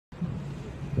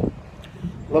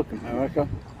Look, America,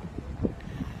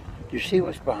 you see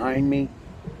what's behind me?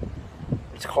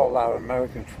 It's called our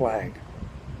American flag.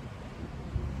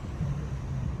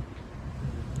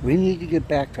 We need to get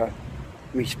back to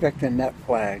respecting that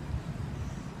flag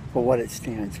for what it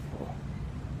stands for.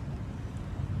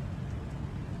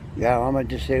 Yeah, I'm a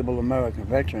disabled American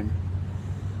veteran,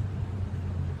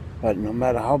 but no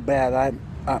matter how bad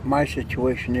my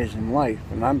situation is in life,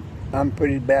 and I'm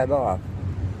pretty bad off,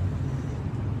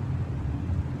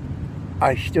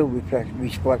 I still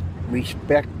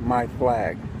respect my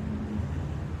flag.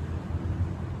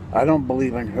 I don't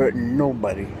believe in hurting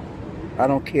nobody. I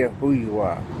don't care who you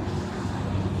are.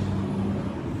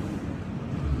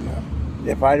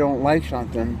 If I don't like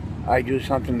something, I do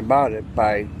something about it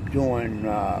by doing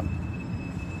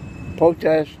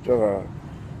protest or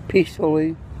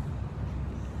peacefully,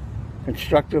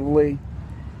 constructively,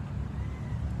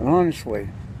 and honestly.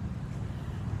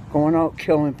 Going out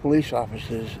killing police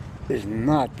officers is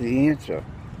not the answer.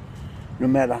 No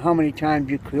matter how many times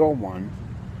you kill one,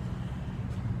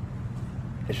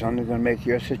 it's only going to make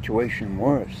your situation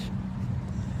worse.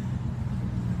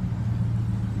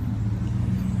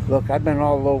 Look, I've been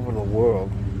all over the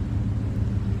world.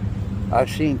 I've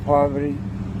seen poverty.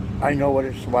 I know what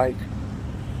it's like.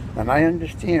 And I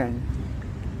understand,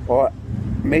 or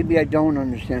maybe I don't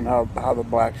understand how the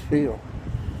blacks feel.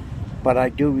 But I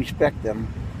do respect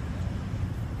them.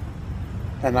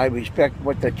 And I respect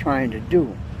what they're trying to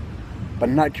do. But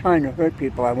not trying to hurt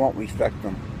people, I won't respect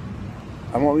them.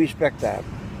 I won't respect that.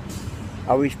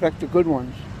 I'll respect the good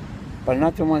ones, but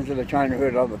not the ones that are trying to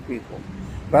hurt other people.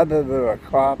 Whether they're a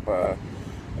cop, a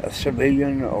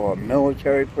civilian, or a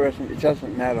military person, it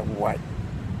doesn't matter what.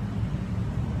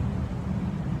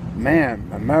 Man,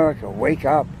 America, wake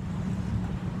up.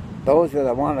 Those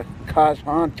that want to cause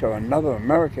harm to another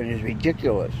American is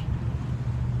ridiculous.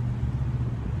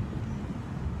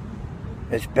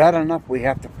 It's bad enough we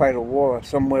have to fight a war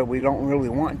somewhere we don't really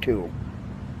want to.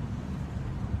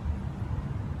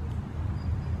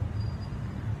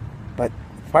 But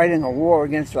fighting a war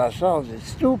against ourselves is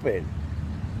stupid.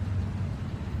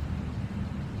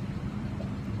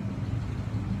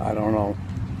 I don't know.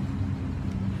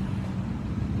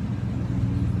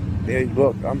 There,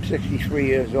 look, I'm 63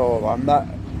 years old. I've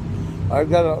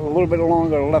got a little bit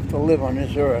longer left to live on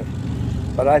this earth.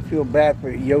 But I feel bad for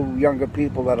you younger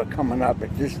people that are coming up.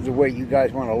 If this is the way you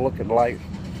guys want to look at life,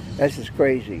 this is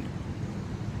crazy.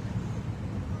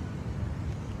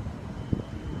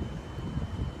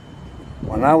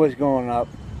 When I was growing up,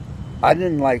 I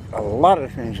didn't like a lot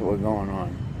of things that were going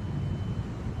on.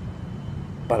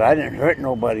 But I didn't hurt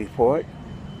nobody for it.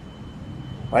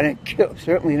 I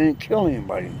certainly didn't kill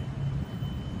anybody.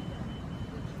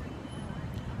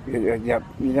 You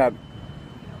got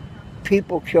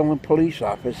people killing police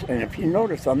officers, and if you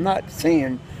notice, I'm not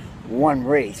saying one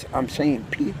race, I'm saying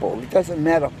people. It doesn't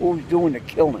matter who's doing the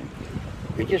killing.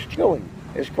 You're just killing.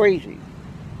 It's crazy.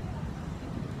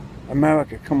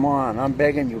 America, come on, I'm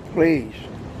begging you, please.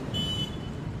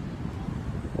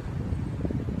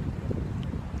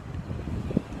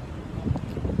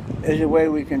 There's a way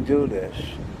we can do this.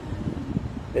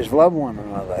 Is love one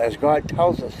another, as God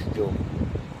tells us to do.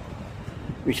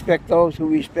 Respect those who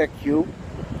respect you.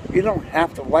 You don't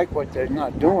have to like what they're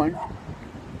not doing,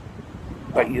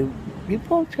 but you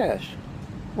protest.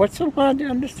 What's so hard to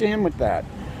understand with that?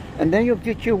 And then you'll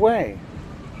get your way.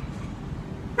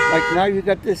 Like now you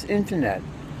got this internet.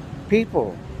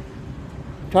 People,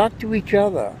 talk to each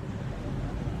other.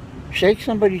 Shake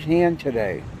somebody's hand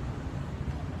today.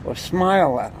 Or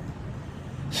smile at them.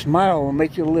 Smile will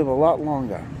make you live a lot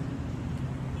longer.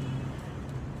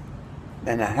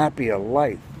 And a happier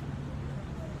life.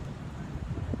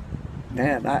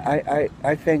 Man,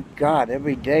 I thank God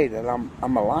every day that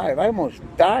I'm alive. I almost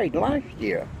died last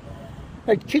year.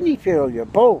 I had kidney failure,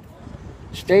 both.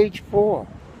 Stage 4.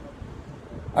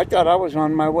 I thought I was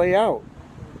on my way out.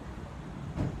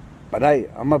 But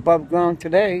I'm above ground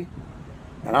today,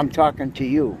 and I'm talking to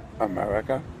you,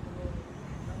 America.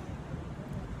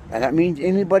 And that means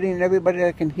anybody and everybody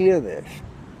that can hear this.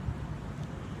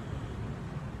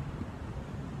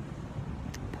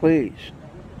 Please,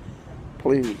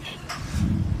 please.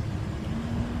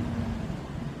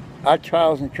 Our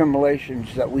trials and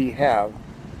tribulations that we have,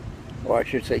 or I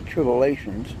should say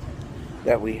tribulations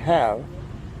that we have,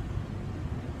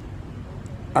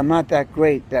 are not that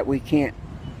great that we can't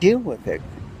deal with it.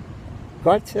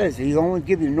 God says He'll only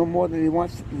give you no more than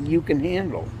you can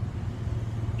handle.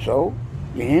 So,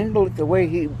 you handle it the way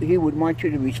He would want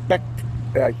you to respect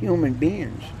human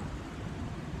beings.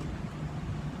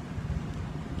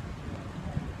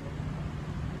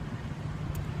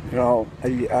 You know,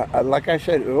 like I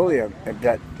said earlier,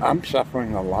 that I'm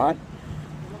suffering a lot.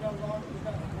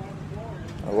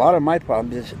 A lot of my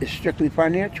problems is strictly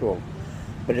financial,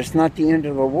 but it's not the end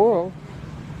of the world.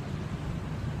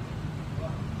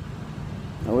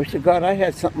 I wish to God I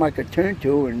had something I could turn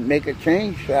to and make a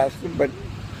change faster, but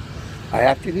I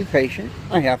have to be patient.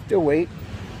 I have to wait.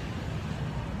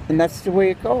 And that's the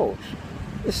way it goes.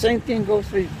 The same thing goes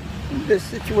for this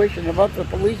situation about the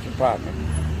police department.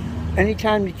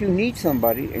 Anytime that you need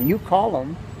somebody and you call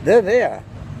them, they're there.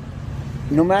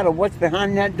 No matter what's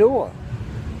behind that door.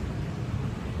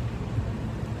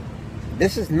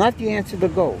 This is not the answer to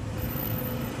go.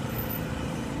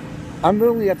 I'm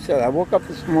really upset. I woke up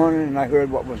this morning and I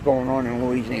heard what was going on in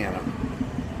Louisiana.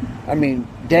 I mean,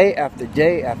 day after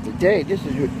day after day. This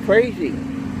is crazy.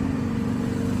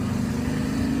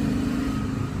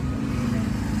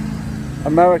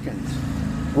 Americans,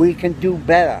 we can do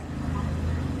better.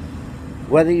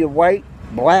 Whether you're white,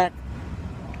 black,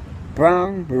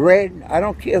 brown, red, I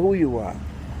don't care who you are.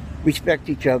 Respect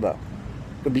each other.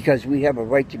 Because we have a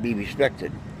right to be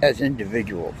respected as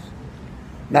individuals,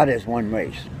 not as one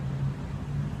race.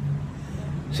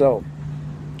 So,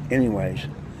 anyways,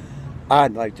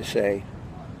 I'd like to say,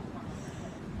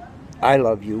 I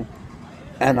love you,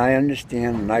 and I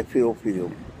understand, and I feel for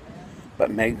you. But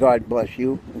may God bless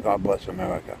you, and God bless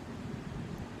America.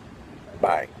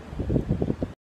 Bye.